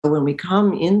when we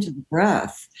come into the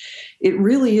breath, it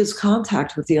really is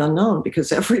contact with the unknown,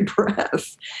 because every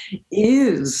breath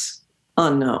is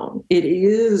unknown. It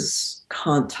is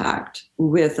contact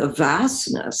with a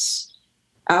vastness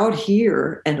out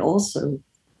here and also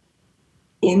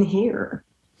in here.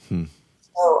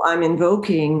 So I'm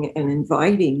invoking and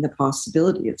inviting the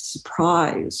possibility of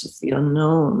surprise, of the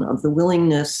unknown, of the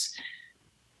willingness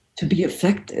to be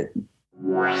affected.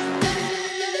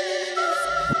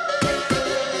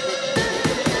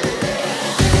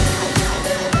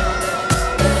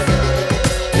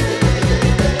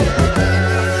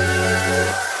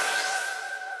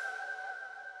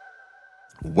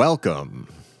 Welcome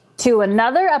to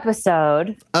another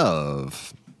episode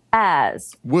of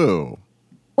As Woo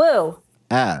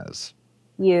As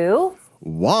You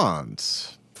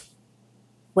Want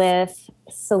with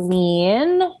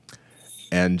Celine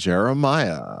and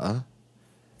Jeremiah.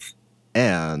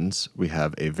 And we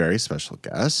have a very special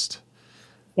guest.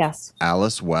 Yes.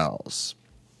 Alice Wells.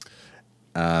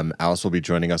 Alice will be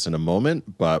joining us in a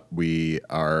moment, but we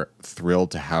are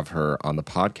thrilled to have her on the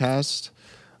podcast.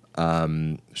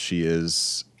 She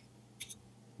is,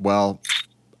 well,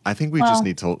 I think we just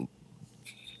need to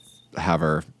have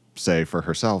her say for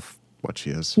herself what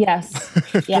she is. Yes.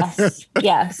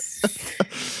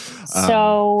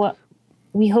 So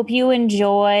we hope you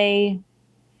enjoy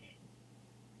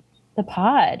the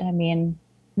pod. I mean,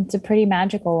 it's a pretty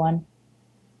magical one.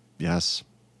 Yes.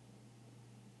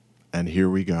 And here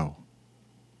we go.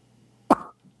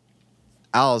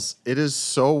 Alice, it is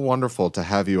so wonderful to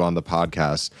have you on the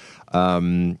podcast.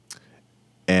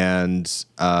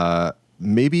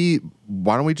 Maybe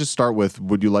why don't we just start with,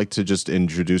 would you like to just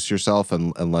introduce yourself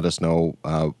and let us know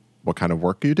what kind of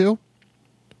work you do?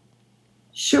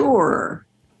 Sure.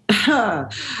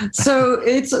 So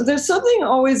there's something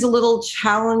always a little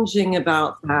challenging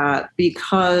about that,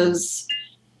 because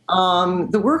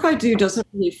the work I do doesn't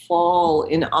really fall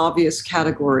in obvious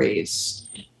categories.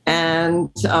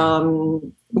 And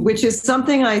which is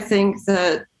something I think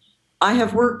that I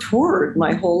have worked toward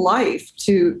my whole life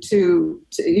to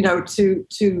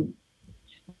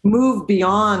move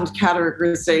beyond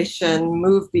categorization,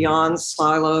 move beyond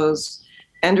silos,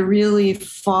 and to really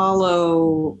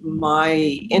follow my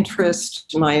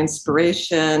interest, my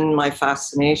inspiration, my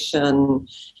fascination.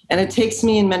 And it takes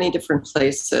me in many different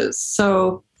places.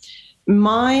 So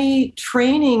my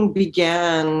training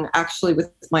began actually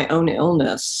with my own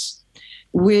illness,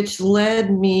 which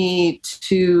led me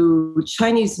to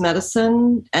Chinese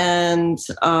medicine and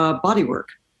body work.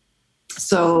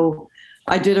 So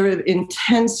I did an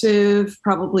intensive,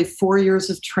 probably 4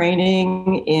 years of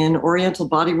training in Oriental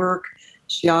body work,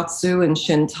 Shiatsu and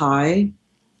Shintai.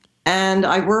 And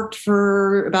I worked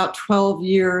for about 12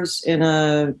 years in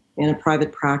a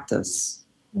private practice.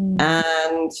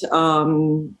 And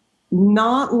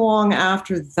not long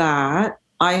after that,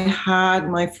 I had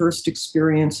my first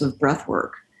experience of breath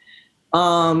work,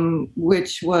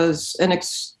 which was an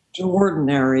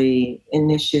extraordinary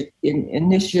initiatory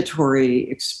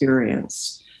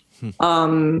experience.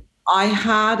 I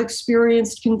had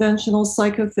experienced conventional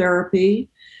psychotherapy,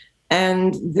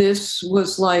 and this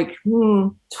was like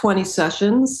 20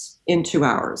 sessions in 2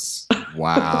 hours.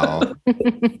 Wow.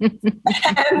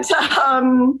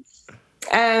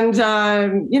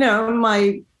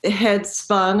 My head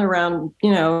spun around,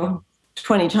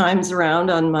 20 times around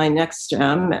on my neck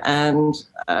stem, and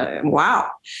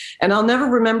wow. And I'll never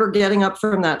remember getting up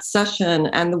from that session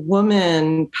and the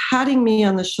woman patting me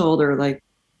on the shoulder, like,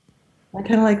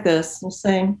 kind of like this, and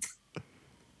saying,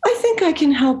 I think I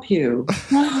can help you.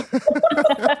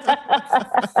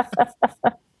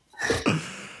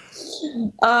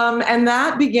 And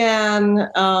that began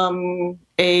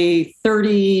a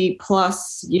 30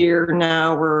 plus year,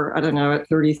 now we're, at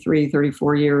 33,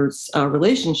 34 years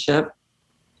relationship,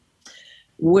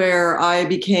 where I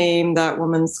became that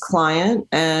woman's client,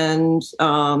 and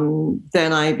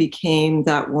then I became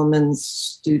that woman's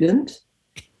student,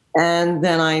 and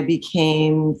then I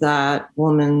became that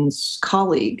woman's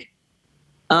colleague.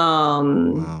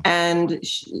 Wow. And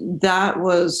that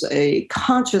was a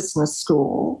consciousness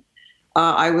school.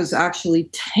 I was actually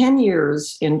 10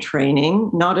 years in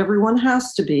training. Not everyone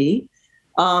has to be.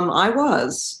 I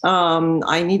was.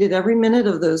 I needed every minute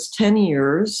of those 10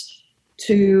 years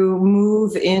to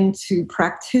move into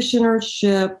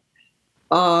practitionership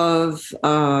of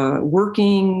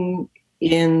working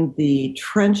in the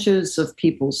trenches of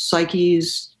people's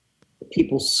psyches,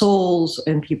 people's souls,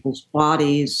 and people's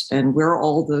bodies, and where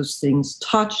all those things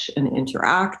touch and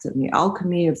interact, and the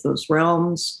alchemy of those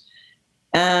realms.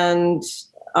 And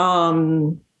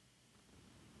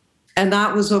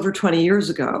that was over 20 years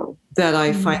ago. that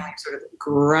I finally sort of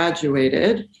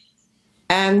graduated.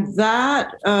 And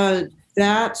that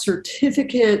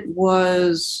certificate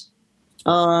was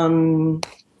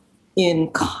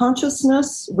in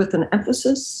consciousness with an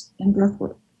emphasis in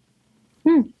breathwork.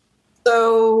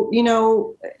 So,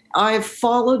 I've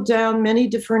followed down many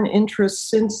different interests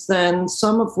since then,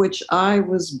 some of which I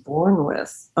was born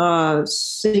with,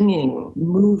 singing,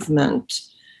 movement,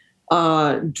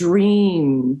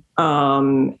 dream,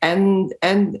 and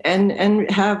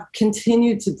have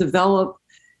continued to develop,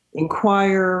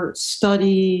 inquire,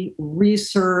 study,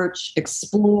 research,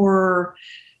 explore,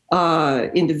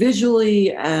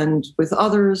 individually and with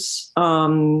others,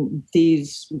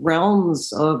 these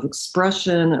realms of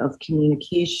expression, of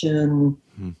communication,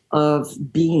 of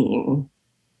being.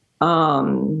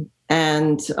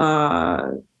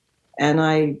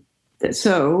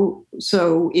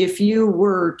 So if you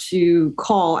were to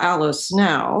call Alice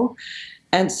now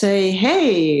and say,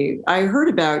 hey, I heard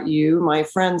about you, my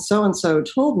friend so-and-so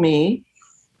told me,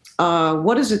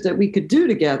 what is it that we could do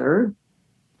together?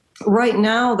 Right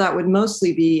now, that would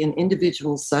mostly be in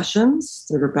individual sessions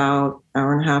that are about an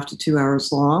hour and a half to 2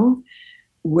 hours long,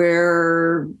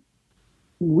 where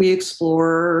we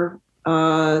explore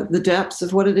the depths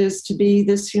of what it is to be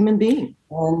this human being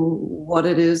and what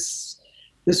it is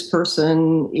this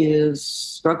person is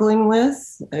struggling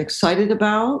with, excited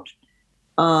about,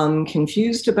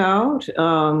 confused about,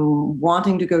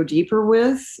 wanting to go deeper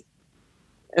with,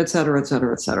 et cetera, et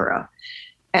cetera, et cetera.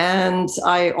 And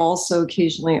I also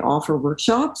occasionally offer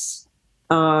workshops,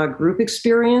 group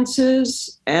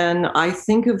experiences, and I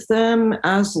think of them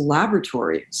as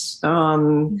laboratories.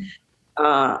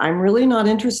 I'm really not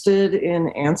interested in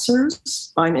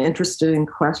answers. I'm interested in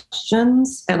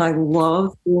questions, and I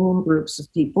love being in groups of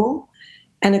people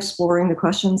and exploring the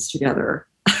questions together.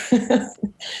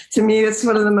 To me, it's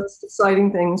one of the most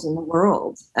exciting things in the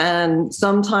world. And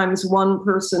sometimes one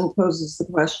person poses the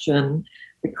question,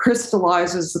 it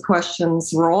crystallizes the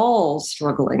questions we're all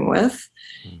struggling with.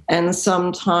 And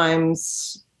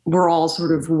sometimes we're all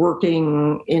sort of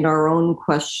working in our own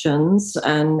questions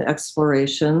and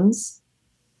explorations.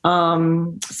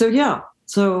 So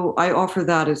I offer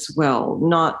that as well,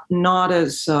 not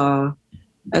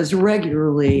as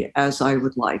regularly as I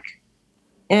would like.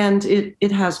 And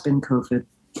it has been COVID.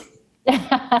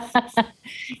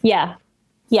 Yeah.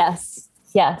 Yes.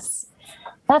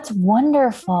 That's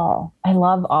wonderful. I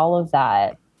love all of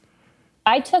that.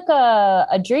 I took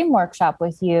a dream workshop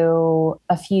with you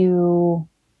a few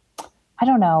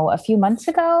months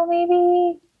ago,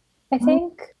 maybe, I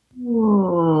think.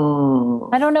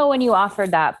 I don't know when you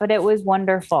offered that, but it was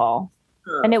wonderful.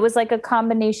 And it was like a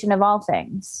combination of all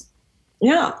things.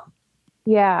 Yeah.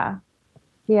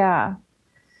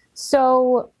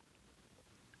 So,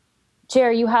 Jer,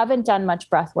 you haven't done much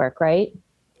breath work, right?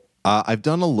 I've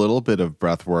done a little bit of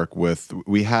breath work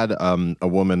we had a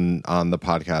woman on the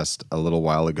podcast a little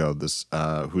while ago,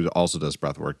 who also does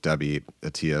breath work, Debbie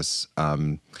Atias.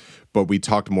 But we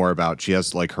talked more about, she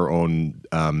has like her own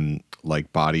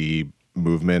like body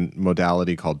movement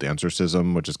modality called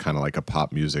Dancercism, which is kind of like a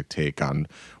pop music take on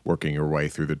working your way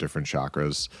through the different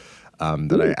chakras.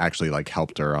 That I actually like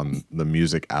helped her on the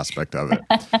music aspect of it.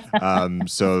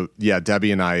 So yeah,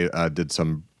 Debbie and I did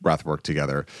some breath work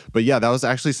together. But yeah, that was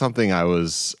actually something I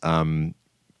was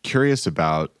curious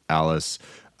about, Alice,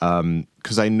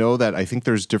 because I know that I think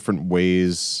there's different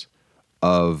ways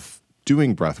of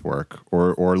doing breath work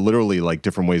or literally like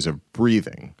different ways of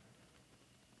breathing.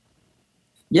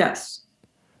 Yes.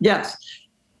 I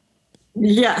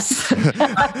hear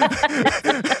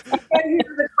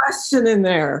the question in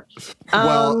there.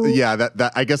 Well, yeah,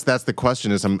 that I guess that's the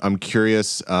question. Is I'm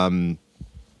curious.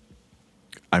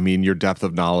 I mean, your depth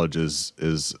of knowledge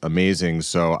is amazing.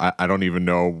 So I don't even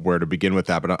know where to begin with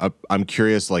that. But I'm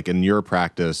curious. Like in your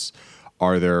practice,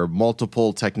 are there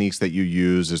multiple techniques that you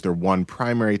use? Is there one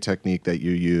primary technique that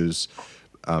you use?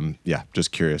 Yeah,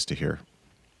 just curious to hear.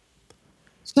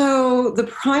 So the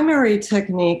primary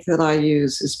technique that I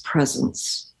use is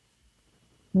presence.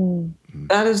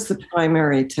 That is the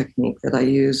primary technique that I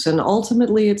use. And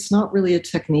ultimately, it's not really a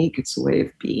technique. It's a way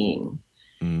of being.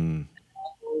 And,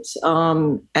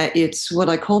 it's what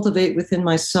I cultivate within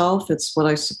myself. It's what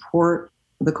I support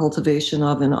the cultivation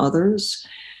of in others.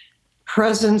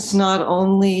 Presence not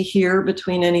only here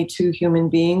between any two human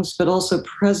beings, but also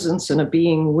presence in a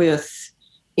being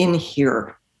in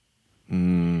here.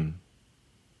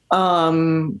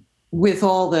 With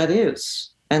all that is.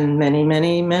 And many,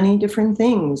 many, many different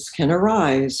things can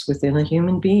arise within a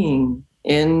human being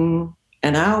in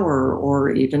an hour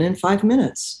or even in 5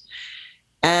 minutes.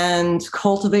 And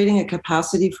cultivating a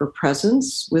capacity for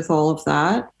presence with all of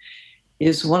that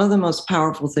is one of the most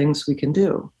powerful things we can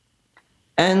do.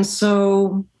 And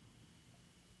so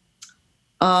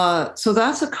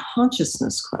that's a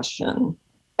consciousness question.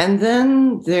 And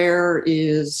then there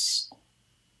is,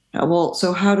 well,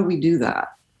 so how do we do that?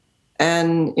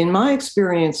 And in my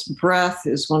experience, breath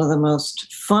is one of the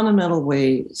most fundamental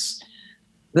ways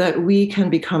that we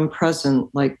can become present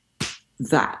like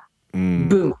that.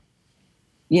 Boom.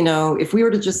 You know, if we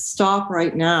were to just stop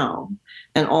right now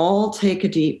and all take a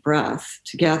deep breath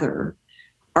together,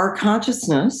 our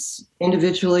consciousness,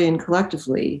 individually and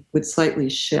collectively, would slightly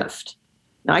shift.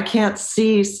 Now, I can't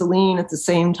see Celine at the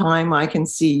same time I can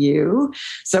see you.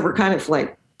 So we're kind of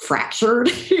like fractured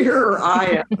here.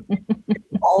 I am.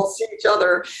 All see each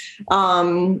other.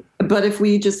 But if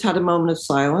we just had a moment of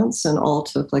silence and all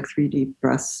took like 3 deep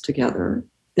breaths together,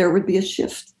 there would be a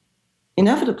shift,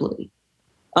 inevitably.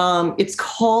 It's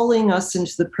calling us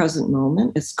into the present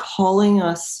moment. It's calling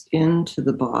us into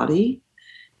the body.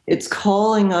 It's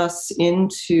calling us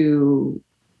into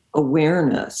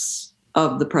awareness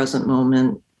of the present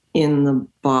moment in the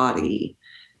body.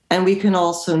 And we can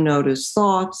also notice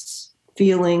thoughts,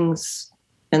 feelings,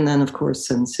 and then, of course,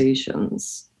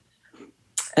 sensations.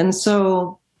 And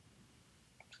so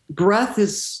breath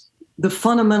is the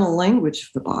fundamental language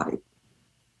of the body.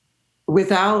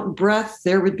 Without breath,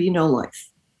 there would be no life.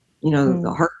 You know,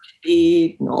 the heart can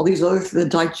beat, and all these other, the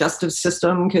digestive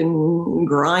system can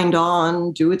grind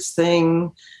on, do its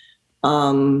thing,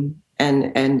 and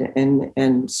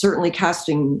certainly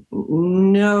casting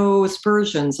no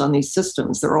aspersions on these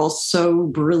systems. They're all so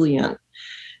brilliant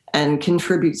and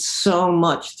contribute so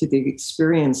much to the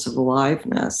experience of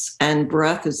aliveness. And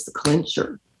breath is the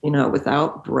clincher. You know,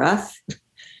 without breath,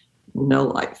 no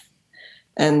life.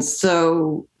 And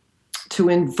so to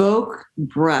invoke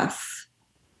breath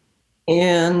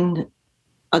in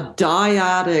a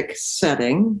dyadic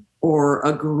setting or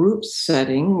a group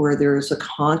setting where there's a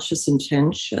conscious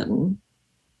intention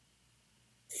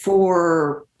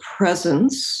for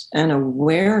presence and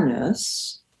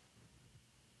awareness,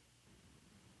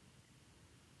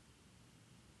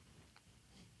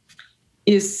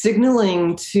 is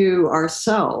signaling to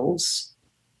ourselves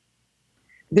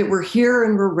that we're here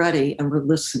and we're ready and we're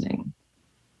listening.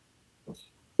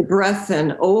 The breath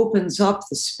then opens up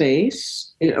the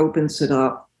space. It opens it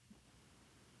up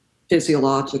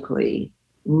physiologically,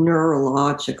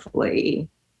 neurologically,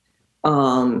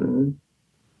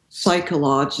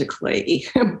 psychologically,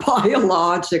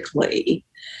 biologically,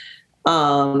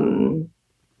 and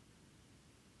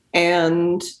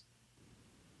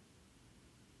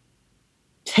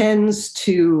tends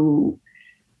to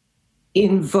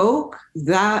invoke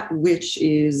that which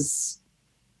is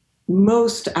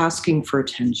most asking for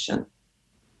attention.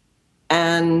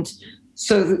 And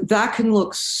so that can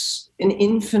look an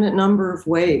infinite number of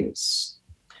ways.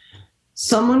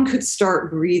 Someone could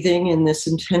start breathing in this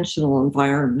intentional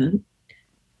environment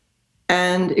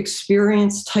and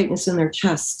experience tightness in their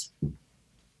chest.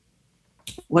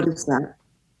 What is that?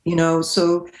 You know,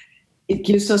 so it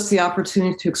gives us the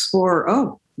opportunity to explore,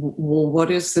 well,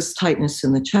 what is this tightness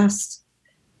in the chest?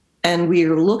 And we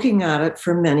are looking at it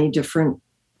from many different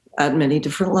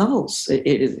levels.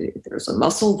 There's a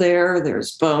muscle there,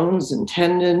 there's bones and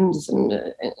tendons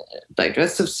and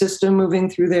digestive system moving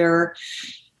through there.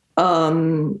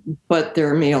 But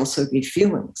there may also be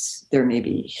feelings. There may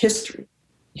be history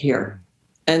here.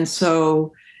 And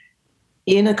so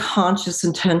in a conscious,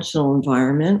 intentional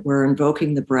environment, we're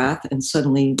invoking the breath and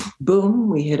suddenly, boom,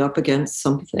 we hit up against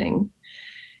something.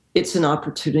 It's an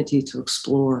opportunity to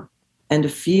explore and to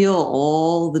feel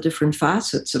all the different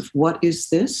facets of what is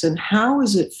this and how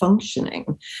is it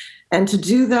functioning, and to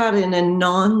do that in a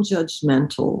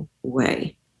non-judgmental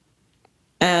way.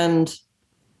 And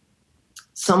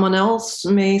someone else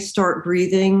may start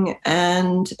breathing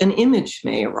and an image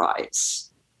may arise.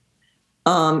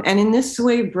 And in this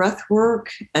way, breath work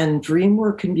and dream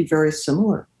work can be very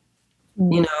similar.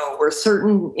 You know, where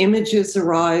certain images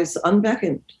arise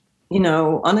unbeckoned, you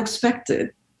know,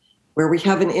 unexpected, where we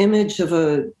have an image of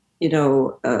a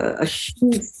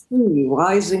huge tree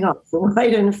rising up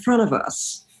right in front of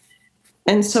us.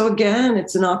 And so again,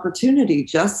 it's an opportunity,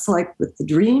 just like with the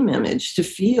dream image, to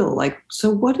feel like, so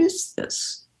what is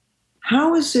this?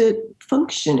 How is it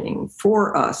functioning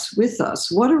for us, with us?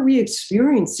 What are we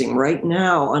experiencing right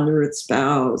now under its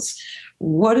boughs?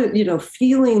 What, you know,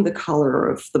 feeling the color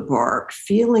of the bark,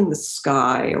 feeling the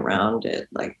sky around it.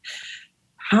 Like,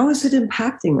 how is it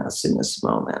impacting us in this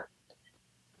moment?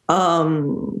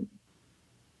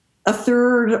 A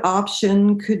third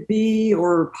option could be,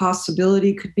 or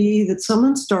possibility could be, that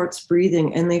someone starts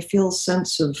breathing and they feel a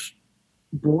sense of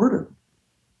boredom,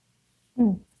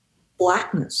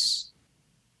 flatness.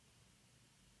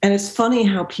 And it's funny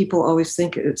how people always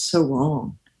think it's so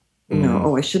wrong.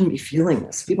 Oh, I shouldn't be feeling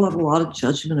this. People have a lot of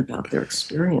judgment about their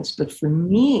experience. But for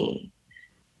me,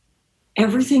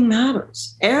 everything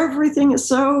matters. Everything is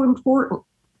so important.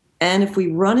 And if we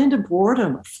run into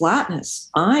boredom or flatness,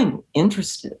 I'm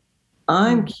interested.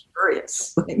 I'm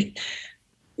curious.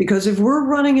 Because if we're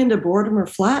running into boredom or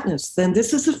flatness, then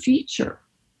this is a feature.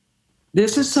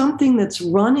 This is something that's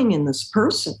running in this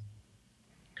person.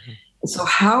 And so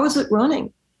how is it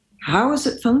running? How is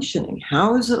it functioning?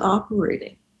 How is it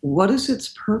operating? What is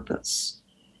its purpose?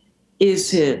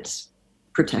 Is it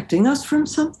protecting us from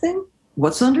something?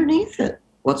 What's underneath it?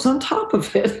 What's on top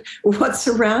of it? What's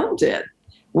around it?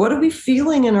 What are we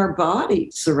feeling in our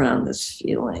bodies around this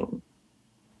feeling?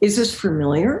 Is this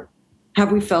familiar?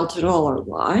 Have we felt it all our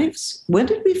lives? When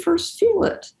did we first feel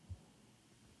it?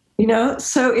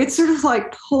 So it's sort of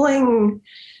like pulling,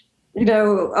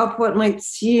 up what might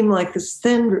seem like this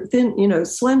thin,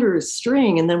 slender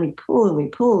string, and then we pull and we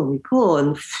pull and we pull,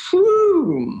 and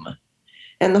boom.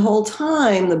 And the whole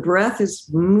time the breath is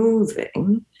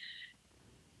moving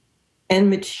and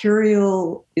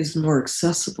material is more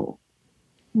accessible.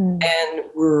 And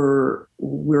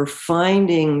we're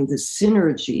finding the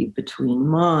synergy between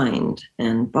mind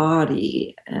and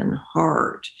body and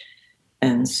heart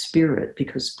and spirit,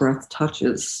 because breath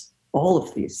touches all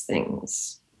of these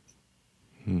things.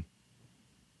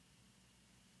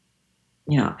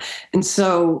 Yeah. And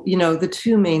so, the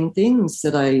two main things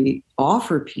that I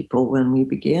offer people when we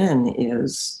begin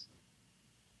is,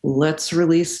 let's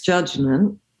release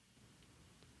judgment.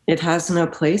 It has no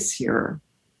place here,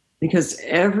 because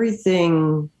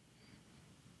everything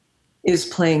is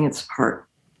playing its part.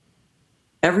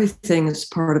 Everything is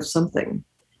part of something.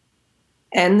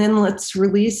 And then let's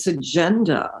release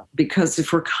agenda, because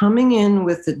if we're coming in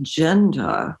with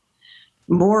agenda,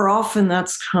 more often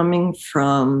that's coming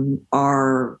from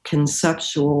our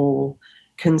conceptual,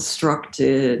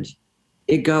 constructed,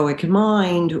 egoic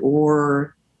mind,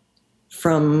 or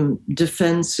from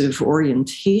defensive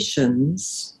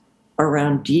orientations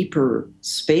around deeper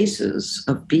spaces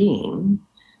of being.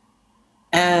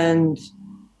 And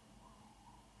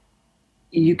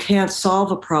you can't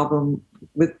solve a problem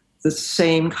with the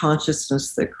same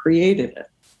consciousness that created it.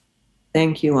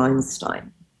 Thank you,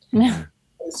 Einstein. Yeah.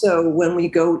 So when we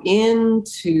go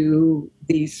into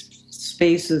these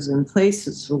spaces and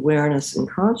places of awareness and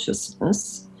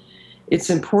consciousness, it's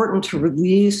important to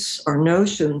release our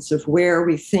notions of where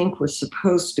we think we're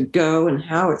supposed to go and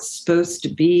how it's supposed to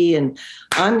be. And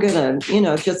I'm going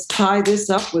to, just tie this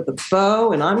up with a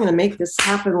bow, and I'm going to make this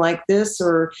happen like this,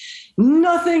 or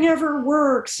nothing ever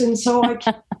works, and so I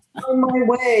can't find my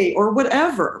way, or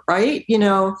whatever, right?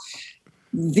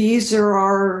 These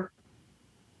are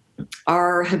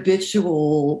our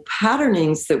habitual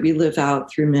patternings that we live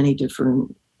out through many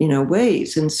different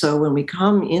ways. And so when we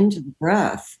come into the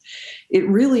breath, it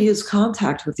really is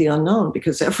contact with the unknown,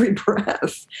 because every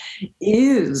breath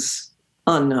is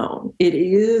unknown. It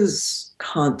is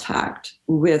contact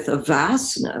with a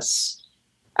vastness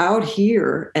out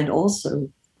here and also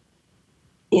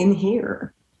in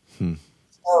here.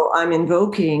 So I'm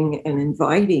invoking and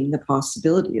inviting the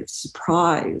possibility of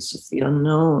surprise, of the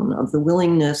unknown, of the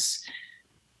willingness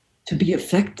to be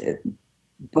affected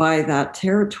by that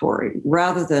territory,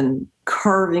 rather than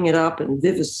carving it up and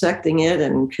vivisecting it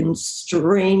and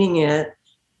constraining it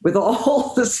with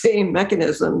all the same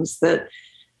mechanisms that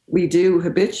we do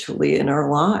habitually in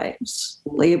our lives,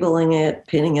 labeling it,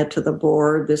 pinning it to the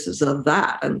board. This is of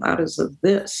that, and that is of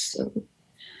this, and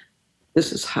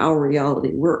this is how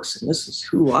reality works, and this is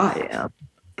who I am.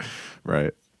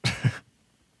 Right.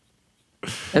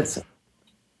 That's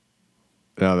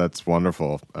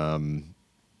wonderful.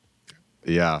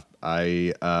 Yeah,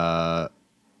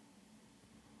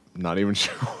 not even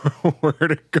sure where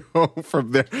to go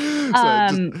from there.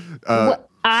 What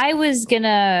I was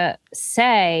gonna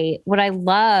say, what I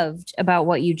loved about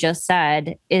what you just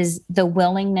said is the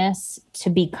willingness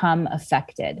to become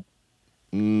affected.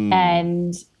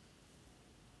 And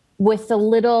with the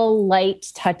little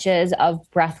light touches of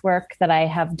breath work that I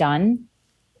have done,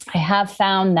 I have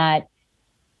found that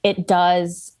it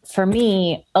does, for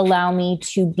me, allow me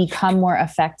to become more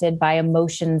affected by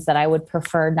emotions that I would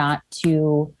prefer not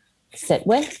to sit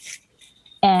with,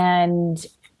 and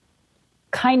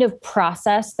kind of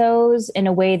process those in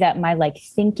a way that my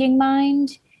thinking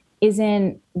mind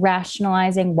isn't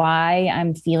rationalizing why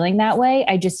I'm feeling that way.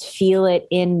 I just feel it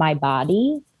in my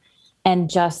body and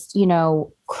just,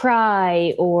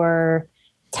 cry or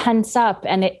tense up.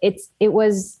 And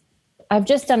I've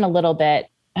just done a little bit,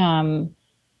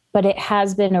 but it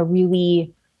has been a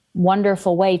really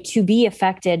wonderful way to be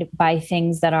affected by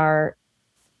things that are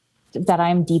that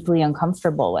I'm deeply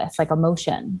uncomfortable with, like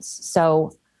emotions.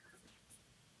 So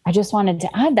I just wanted to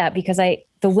add that because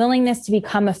the willingness to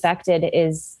become affected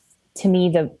is, to me,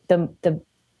 the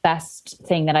best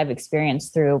thing that I've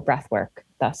experienced through breath work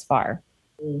thus far.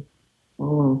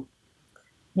 Mm.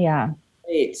 Yeah.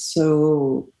 Great.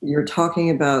 So you're talking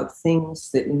about things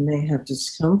that you may have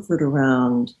discomfort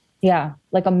around. Yeah.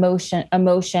 Like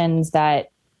emotions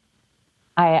that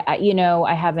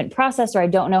I haven't processed, or I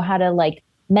don't know how to, like,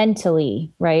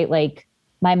 mentally, right? Like,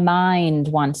 my mind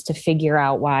wants to figure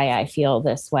out why I feel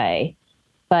this way,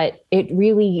 but it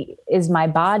really is my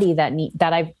body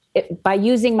by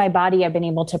using my body, I've been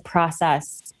able to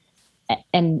process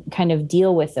and kind of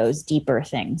deal with those deeper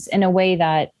things in a way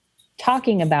that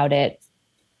talking about it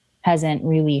hasn't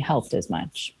really helped as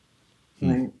much.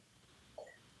 Right.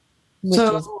 Which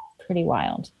is pretty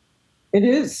wild. It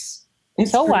is.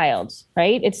 It's so wild,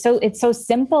 right? It's so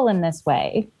simple in this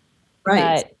way.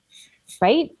 Right.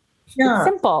 Right? Yeah. It's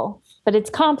simple, but it's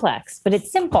complex, but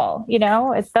it's simple,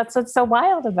 that's what's so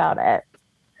wild about it.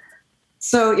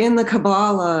 So in the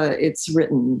Kabbalah, it's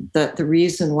written that the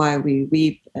reason why we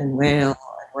weep and wail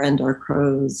and rend our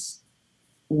clothes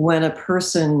when a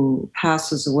person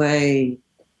passes away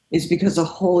is because a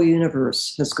whole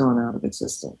universe has gone out of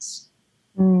existence.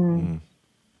 Mm.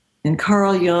 And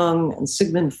Carl Jung and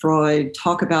Sigmund Freud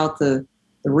talk about the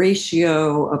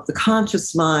ratio of the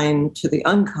conscious mind to the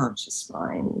unconscious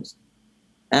mind.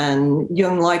 And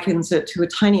Jung likens it to a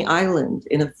tiny island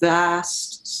in a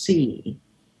vast sea.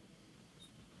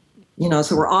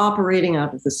 So we're operating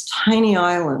out of this tiny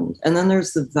island, and then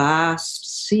there's the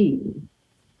vast sea.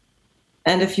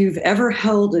 And if you've ever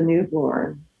held a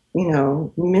newborn,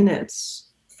 minutes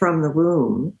from the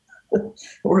womb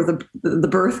or the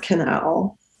birth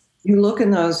canal, you look in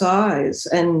those eyes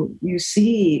and you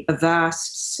see a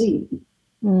vast sea.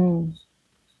 Mm.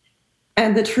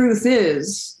 And the truth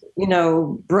is,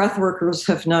 breath workers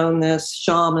have known this,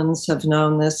 shamans have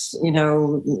known this,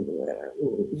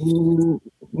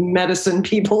 medicine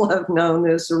people have known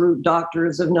this, root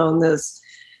doctors have known this,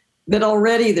 that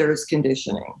already there's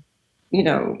conditioning.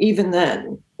 Even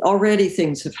then, already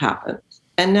things have happened.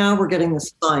 And now we're getting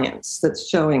the science that's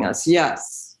showing us,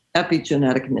 yes,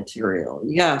 epigenetic material,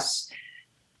 yes,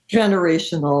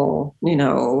 generational,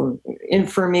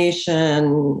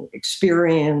 information,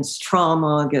 experience,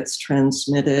 trauma gets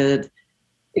transmitted,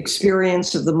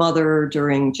 experience of the mother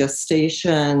during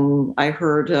gestation. I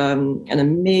heard an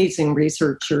amazing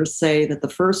researcher say that the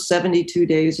first 72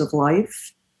 days of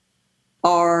life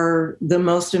are the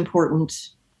most important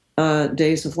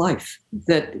days of life,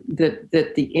 that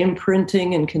the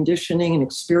imprinting and conditioning and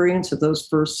experience of those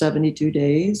first 72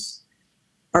 days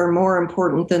are more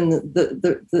important than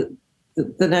the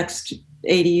next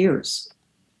 80 years.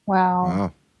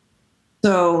 Wow.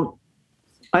 So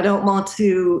I don't want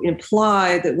to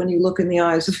imply that when you look in the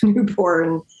eyes of a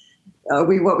newborn,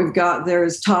 what we've got there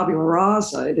is tabula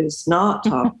rasa. It is not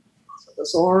tabula rasa.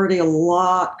 There's already a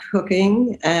lot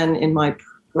cooking. And in my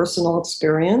personal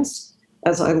experience,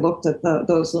 as I looked at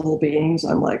those little beings,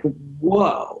 I'm like,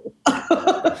 whoa,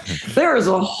 there is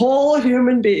a whole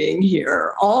human being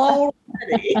here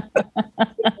already,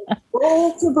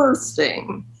 full to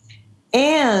bursting.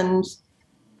 And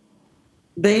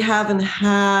they haven't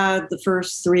had the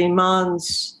first 3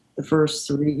 months, the first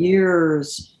 3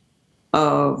 years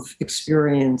of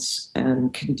experience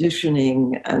and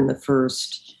conditioning, and the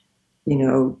first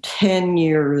 10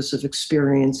 years of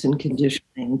experience and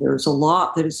conditioning. There's a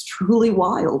lot that is truly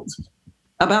wild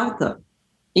about them,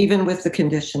 even with the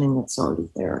conditioning that's already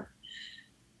there.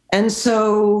 And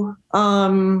so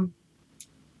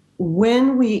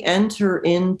when we enter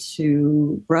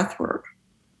into breathwork,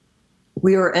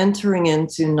 we are entering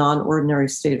into non-ordinary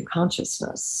state of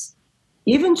consciousness.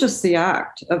 Even just the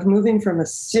act of moving from a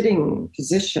sitting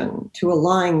position to a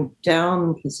lying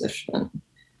down position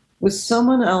with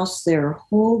someone else there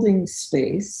holding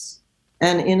space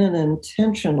and in an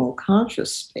intentional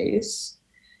conscious space,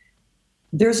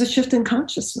 there's a shift in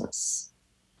consciousness.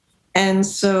 And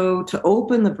so to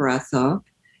open the breath up,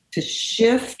 to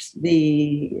shift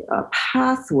the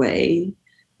pathway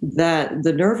that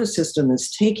the nervous system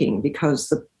is taking, because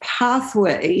the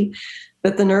pathway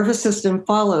that the nervous system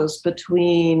follows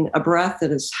between a breath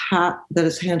that is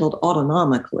handled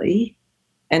autonomically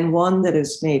and one that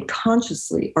is made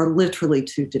consciously are literally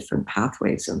two different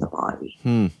pathways in the body.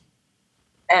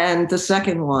 And the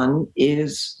second one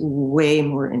is way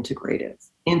more integrative,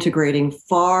 integrating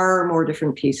far more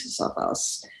different pieces of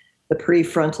us. The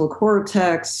prefrontal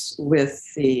cortex with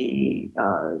the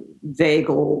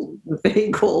vagal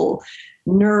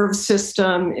nerve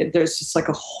system. There's just like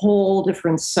a whole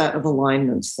different set of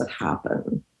alignments that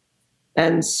happen.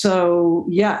 And so,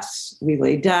 yes, we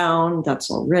lay down.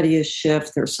 That's already a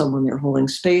shift. There's someone there holding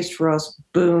space for us.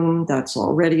 Boom, that's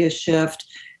already a shift.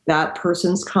 That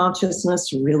person's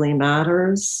consciousness really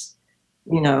matters,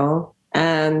 you know,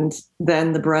 and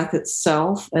then the breath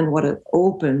itself and what it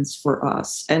opens for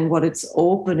us. And what it's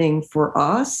opening for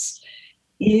us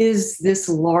is this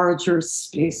larger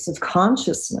space of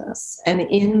consciousness. And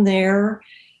in there,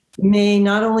 may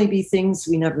not only be things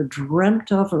we never dreamt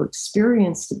of or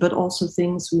experienced, but also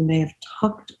things we may have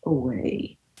tucked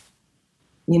away.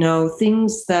 You know,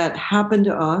 things that happened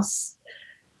to us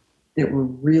that were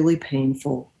really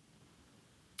painful,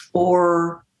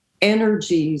 or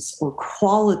energies or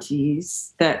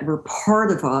qualities that were part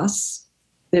of us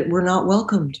that were not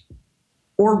welcomed,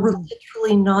 or were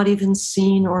literally not even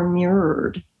seen or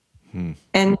mirrored,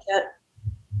 and yet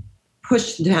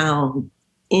pushed down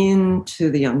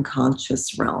into the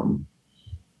unconscious realm.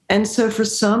 And so for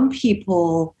some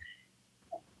people,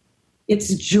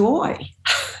 it's joy.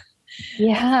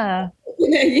 Yeah.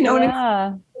 You know,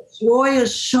 Yeah. joy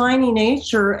is shiny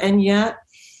nature, and yet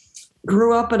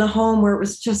grew up in a home where it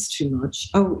was just too much.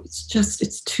 Oh,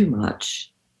 it's too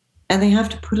much. And they have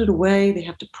to put it away. They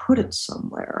have to put it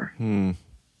somewhere.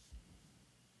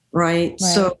 Right?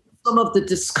 So some of the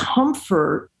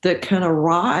discomfort that can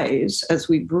arise as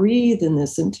we breathe in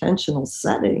this intentional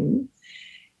setting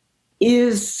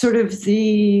is sort of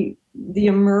the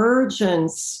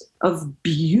emergence of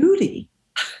beauty,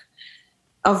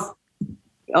 of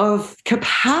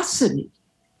capacity,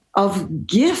 of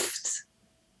gift,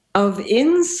 of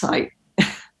insight,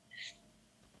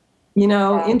 you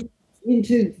know,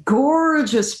 into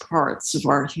gorgeous parts of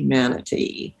our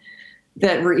humanity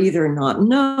that were either not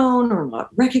known or not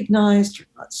recognized or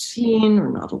not seen or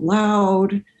not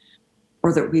allowed,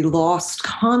 or that we lost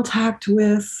contact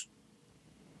with.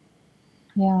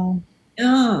 Yeah.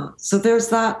 Yeah. So there's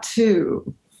that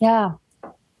too. Yeah.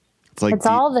 It's like it's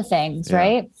all the things,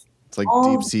 right? It's like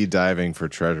deep sea diving for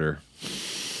treasure.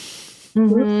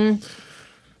 Mm-hmm.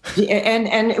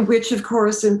 And which of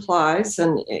course implies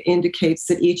and indicates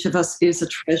that each of us is a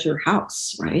treasure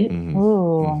house, right?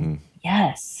 Ooh.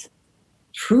 Yes.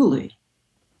 Truly.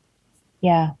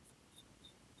 Yeah.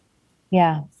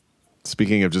 Yeah.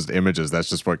 Speaking of just images, that's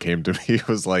just what came to me. It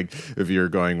was like, if you're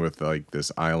going with like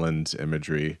this island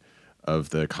imagery of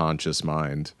the conscious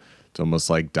mind, it's almost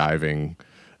like diving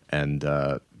and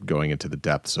going into the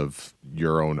depths of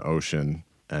your own ocean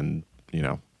and, you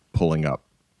know, pulling up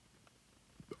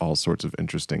all sorts of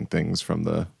interesting things from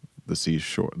the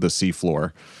seashore, the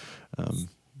seafloor.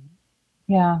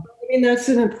 Yeah. I mean, that's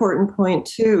an important point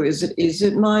too. Is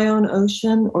it my own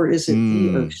ocean, or is it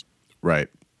the ocean? Right.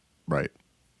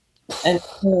 And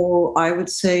so I would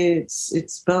say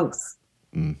it's both.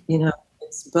 You know,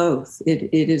 it's both. It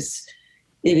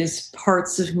is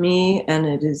parts of me, and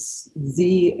it is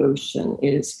the ocean.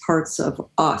 It is parts of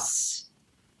us,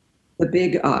 the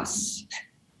big us.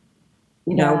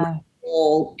 You know, we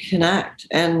all connect.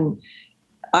 And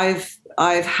I've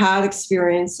had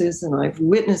experiences and I've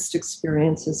witnessed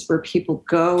experiences where people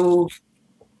go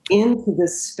into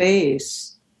this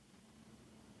space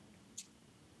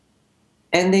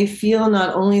and they feel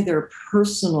not only their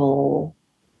personal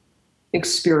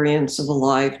experience of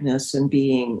aliveness and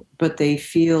being, but they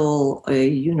feel a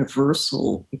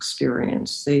universal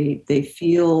experience. They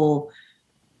feel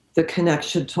the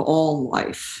connection to all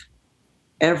life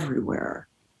everywhere.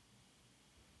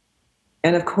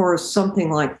 And of course,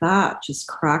 something like that just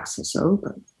cracks us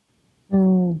open.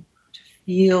 To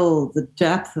feel the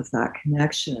depth of that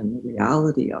connection, the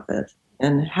reality of it,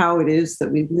 and how it is that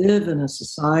we live in a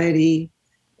society,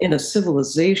 in a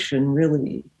civilization,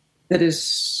 really, that is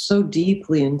so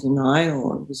deeply in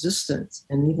denial and resistance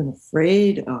and even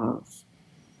afraid of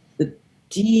the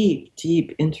deep,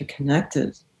 deep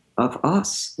interconnectedness of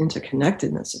us.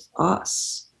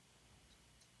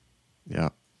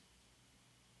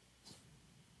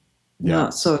 Yeah,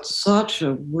 so it's such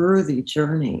a worthy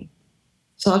journey.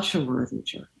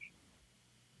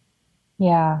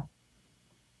 Yeah.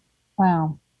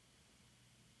 Wow.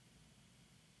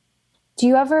 Do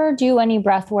you ever do any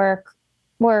breath work,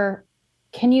 or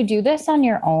can you do this on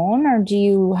your own, or do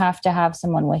you have to have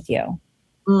someone with you?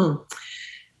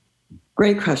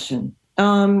 Great question.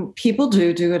 People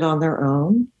do it on their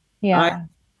own. Yeah.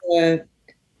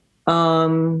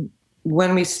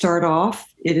 When we start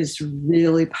off, it is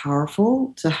really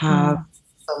powerful to have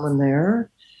someone there.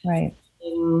 Right.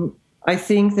 I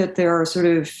think that there are sort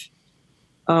of,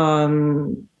 how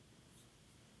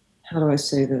do I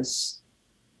say this?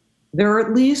 There are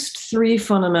at least three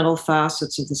fundamental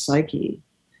facets of the psyche.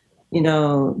 You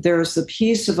know, there's the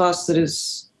piece of us that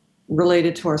is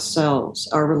related to ourselves,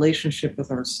 our relationship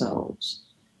with ourselves.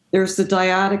 There's the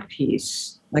dyadic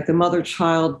piece, like the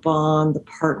mother-child bond, the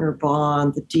partner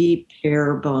bond, the deep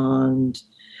pair bond.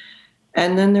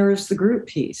 And then there is the group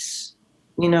piece,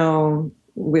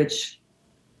 which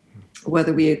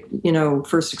whether we,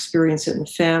 first experience it in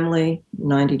family,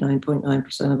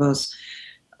 99.9% of us,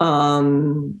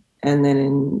 and then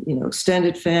in,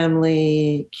 extended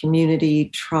family, community,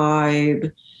 tribe,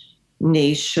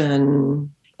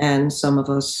 nation, and some of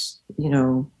us,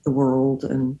 the world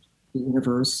and the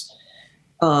universe.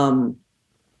 But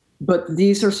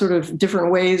these are sort of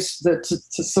different ways that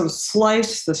to sort of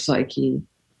slice the psyche.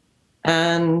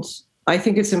 And I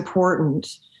think it's important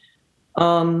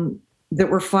that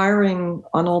we're firing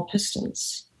on all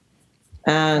pistons.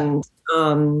 And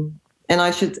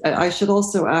I should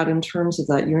also add, in terms of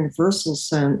that universal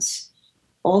sense,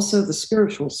 also the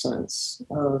spiritual sense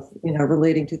of,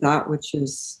 relating to that which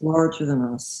is larger than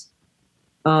us.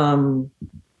 And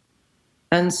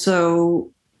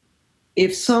so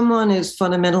if someone is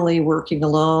fundamentally working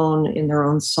alone in their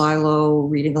own silo,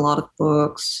 reading a lot of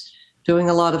books, doing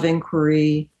a lot of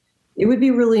inquiry, it would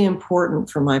be really important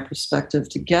from my perspective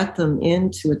to get them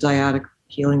into a dyadic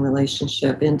healing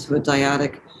relationship, into a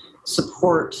dyadic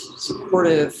supportive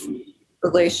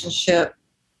relationship.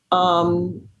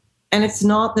 And it's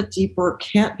not that deep work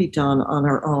can't be done on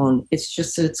our own. It's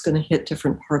just that it's going to hit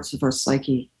different parts of our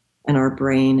psyche and our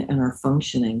brain and our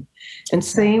functioning. And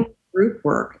same group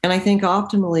work. And I think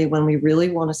optimally, when we really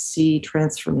want to see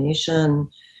transformation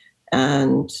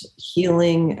and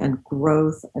healing and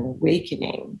growth and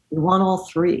awakening, we want all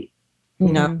three.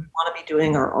 We want to be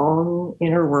doing our own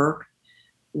inner work.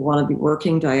 We want to be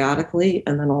working dyadically,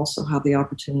 and then also have the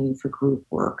opportunity for group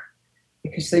work,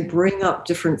 because they bring up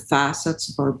different facets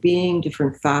of our being,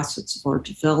 different facets of our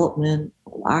development,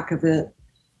 lack of it.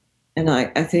 And I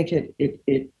think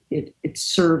it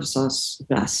serves us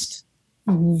best.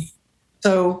 Mm-hmm.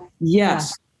 So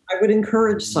yes, I would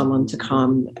encourage someone to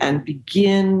come and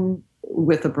begin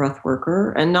with a breath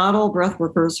worker. And not all breath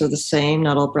workers are the same.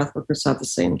 Not all breath workers have the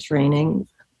same training.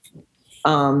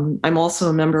 I'm also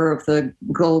a member of the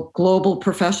Global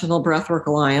Professional Breathwork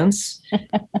Alliance,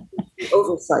 the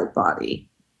oversight body.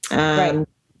 And in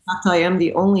fact, I am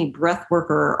the only breath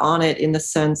worker on it, in the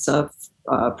sense of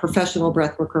professional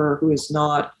breath worker who is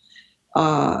not,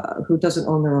 who doesn't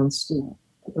own their own school.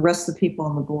 The rest of the people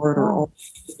on the board are all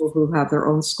people who have their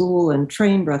own school and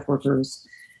train breath workers.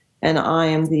 And I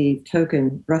am the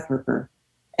token breath worker.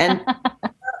 And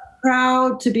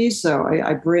proud to be so.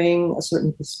 I bring a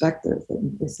certain perspective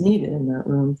that is needed in that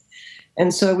room.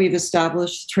 And so we've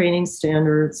established training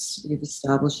standards, we've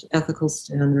established ethical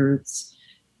standards,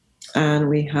 and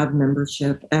we have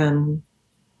membership. And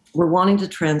we're wanting to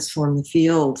transform the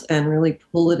field and really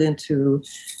pull it into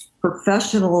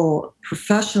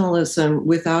professionalism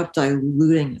without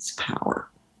diluting its power.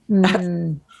 That's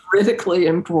critically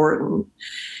important.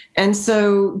 And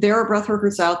so there are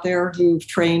breathworkers out there who've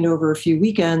trained over a few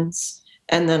weekends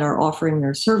and then are offering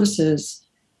their services.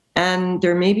 And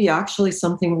there may be actually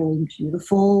something really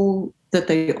beautiful that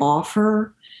they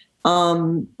offer,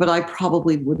 but I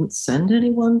probably wouldn't send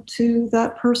anyone to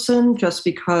that person, just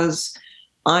because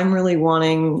I'm really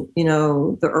wanting,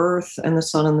 the earth and the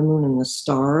sun and the moon and the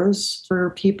stars for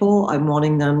people. I'm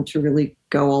wanting them to really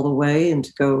go all the way and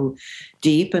to go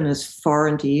deep, and as far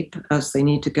and deep as they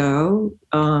need to go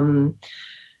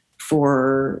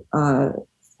for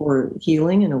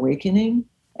healing and awakening.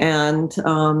 And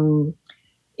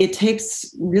it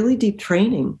takes really deep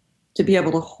training to be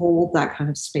able to hold that kind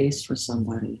of space for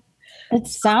somebody. It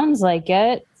sounds like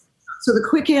it. So the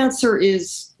quick answer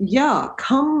is,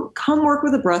 come work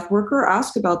with a breath worker,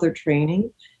 ask about their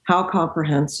training. How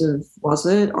comprehensive was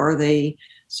it? Are they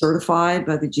certified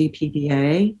by the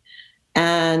GPDA?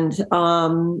 And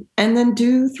then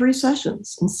do 3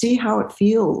 sessions and see how it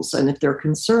feels. And if there are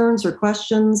concerns or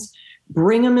questions,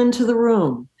 bring them into the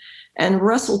room and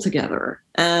wrestle together,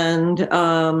 and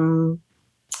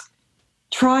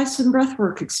try some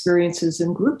breathwork experiences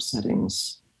in group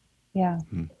settings. Yeah.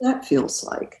 That feels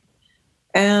like.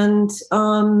 And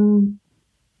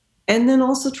then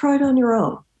also try it on your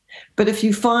own. But if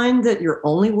you find that you're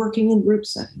only working in group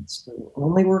settings, or you're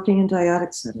only working in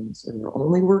dyadic settings, or you're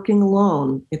only working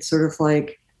alone, it's sort of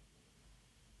like,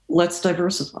 let's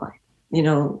diversify.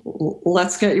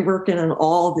 Let's get you working on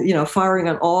all the, firing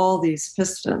on all these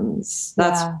pistons.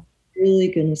 That's really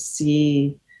going to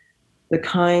see the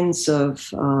kinds of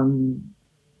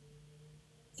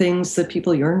things that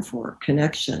people yearn for: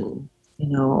 connection,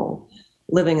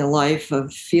 living a life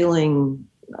of feeling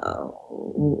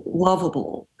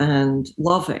lovable and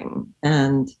loving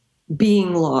and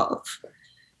being love.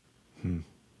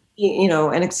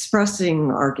 And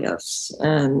expressing our gifts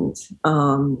and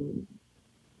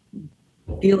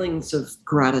feelings of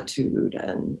gratitude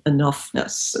and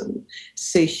enoughness and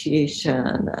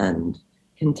satiation and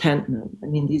contentment. I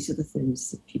mean, these are the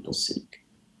things that people seek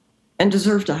and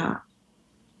deserve to have.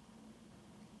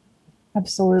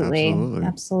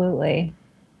 Absolutely.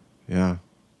 Yeah.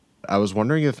 I was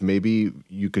wondering if maybe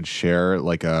you could share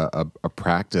like a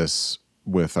practice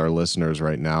with our listeners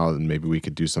right now, and maybe we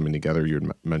could do something together. You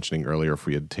were mentioning earlier if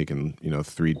we had taken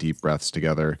 3 deep breaths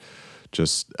together,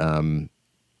 just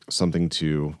something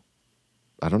to,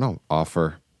 I don't know,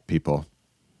 offer people.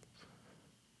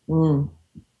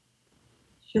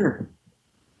 Sure.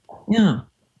 Yeah.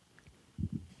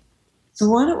 So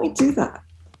why don't we do that?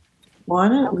 Why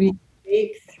don't we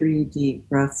take 3 deep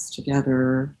breaths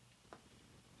together,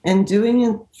 and doing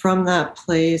it from that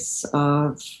place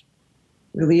of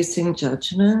releasing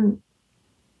judgment,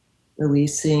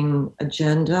 releasing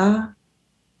agenda,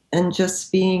 and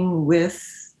just being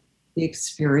with the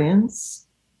experience.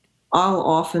 I'll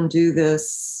often do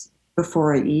this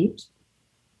before I eat.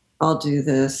 I'll do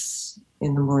this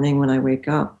in the morning when I wake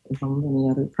up, among many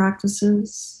other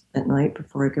practices, at night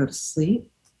before I go to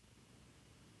sleep.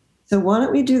 So why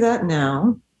don't we do that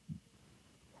now?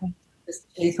 Just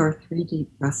take our 3 deep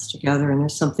breaths together, and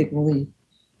there's something really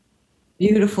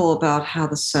beautiful about how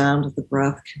the sound of the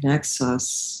breath connects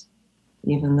us,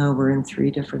 even though we're in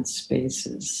 3 different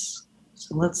spaces.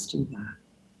 So let's do that.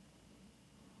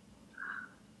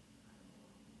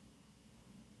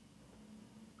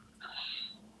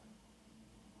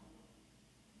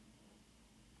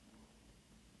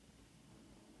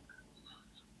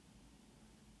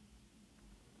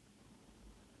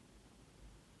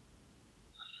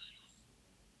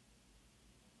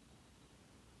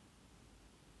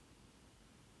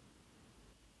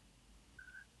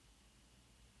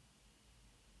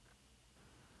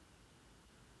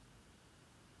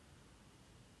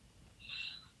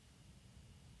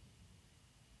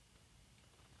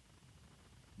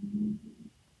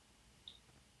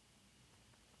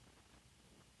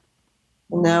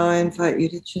 And now I invite you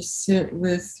to just sit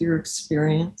with your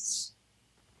experience.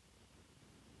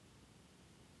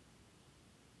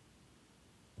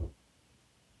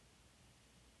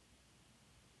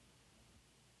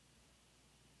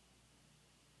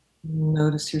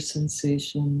 Notice your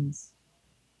sensations.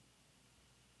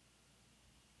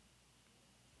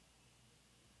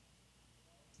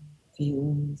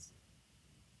 Feelings.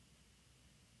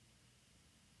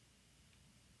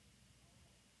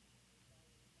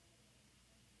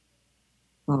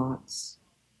 Thoughts.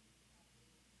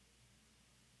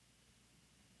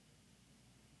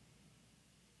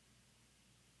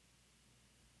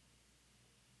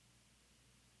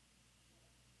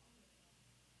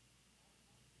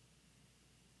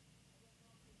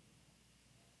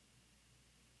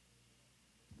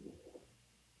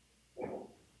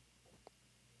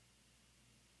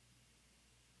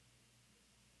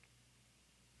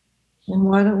 And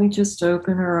why don't we just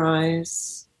open our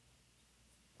eyes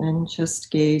and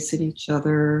just gaze at each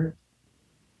other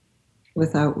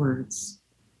without words,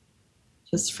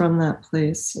 just from that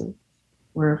place of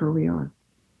wherever we are.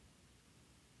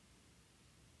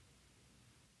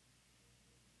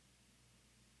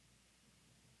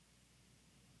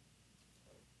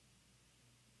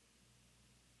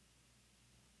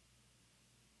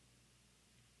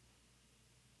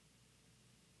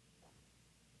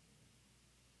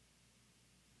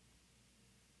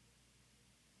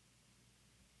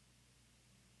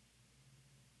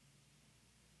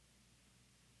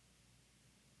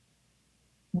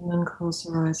 And then close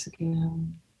our eyes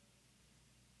again.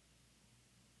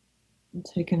 And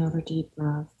take another deep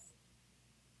breath.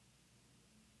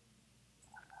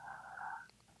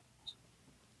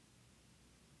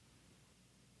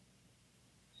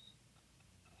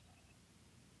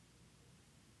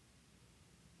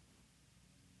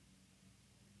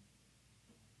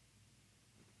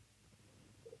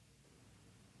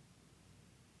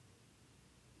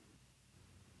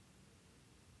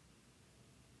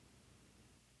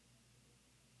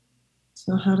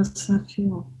 So how does that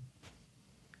feel?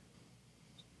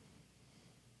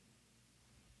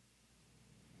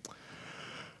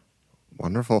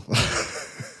 Wonderful.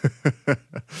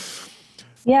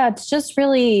 Yeah, it's just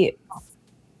really,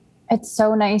 it's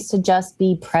so nice to just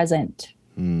be present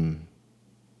and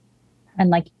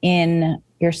like in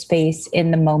your space, in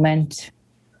the moment.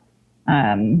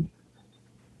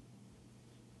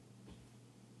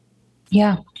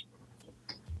 Yeah.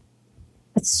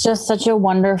 It's just such a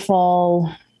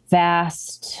wonderful,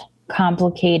 vast,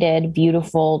 complicated,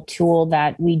 beautiful tool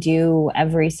that we do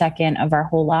every second of our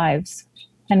whole lives.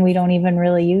 and we don't even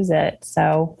really use it.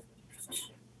 So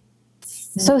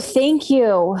thank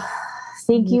you.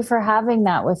 Thank you for having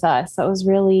that with us. That was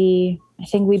really, I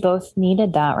think we both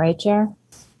needed that, right, Jer?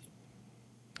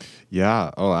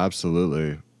 Yeah. Oh,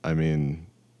 absolutely. I mean,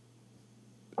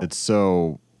 it's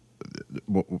so,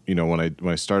 when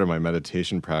I started my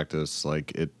meditation practice,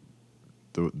 like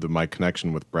my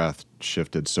connection with breath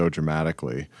shifted so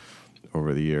dramatically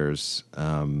over the years.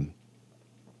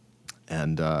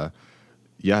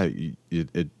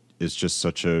 It is just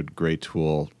such a great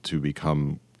tool to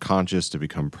become conscious, to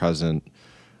become present.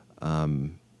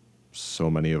 So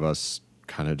many of us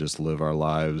kind of just live our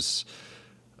lives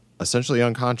essentially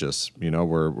unconscious.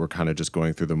 We're kind of just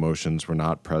going through the motions. We're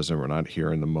not present. We're not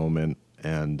here in the moment.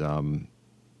 And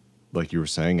like you were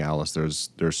saying, Alice,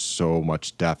 there's so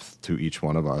much depth to each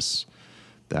one of us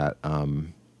that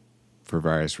for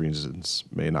various reasons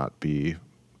may not be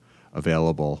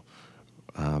available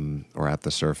or at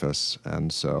the surface.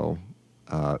 And so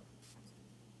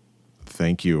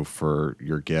thank you for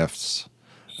your gifts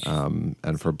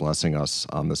and for blessing us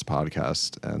on this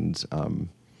podcast and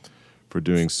for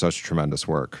doing such tremendous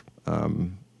work,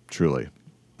 truly.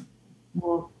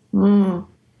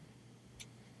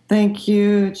 Thank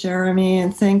you, Jeremy,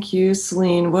 and thank you,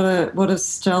 Celine. What a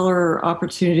stellar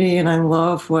opportunity, and I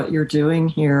love what you're doing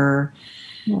here.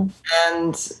 Yeah.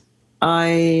 And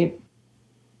I,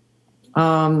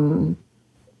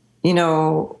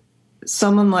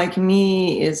 someone like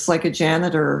me is like a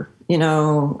janitor,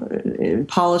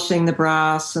 polishing the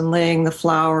brass and laying the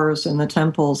flowers in the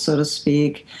temple, so to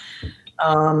speak,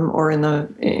 or in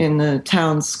the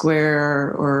town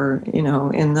square, or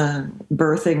in the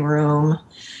birthing room.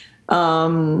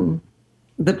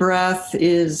 The breath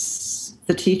is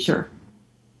the teacher,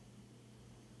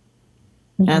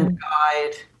 and the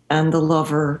guide, and the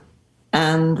lover,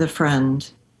 and the friend.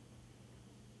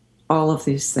 All of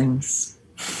these things.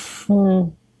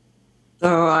 So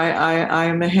I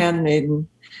am a handmaiden,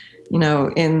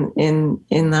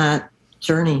 in that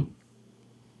journey,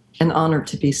 and honored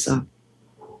to be so.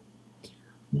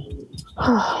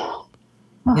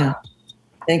 Yeah.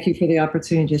 Thank you for the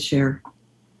opportunity to share.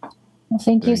 Well,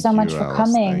 thank you so much for Alice.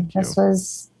 coming. This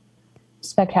was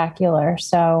spectacular.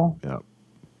 So,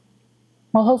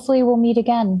 well, hopefully we'll meet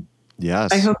again.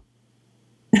 Yes. I hope.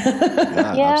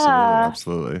 Yeah.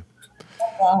 Absolutely.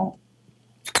 All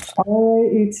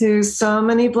right, you two. So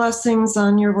many blessings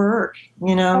on your work.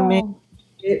 May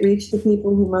it reach the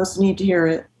people who most need to hear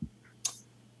it.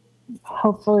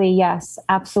 Hopefully, yes.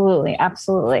 Absolutely.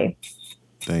 Absolutely.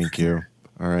 Thank you.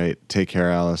 All right. Take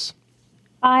care, Alice.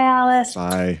 Bye, Alice.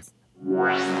 Bye.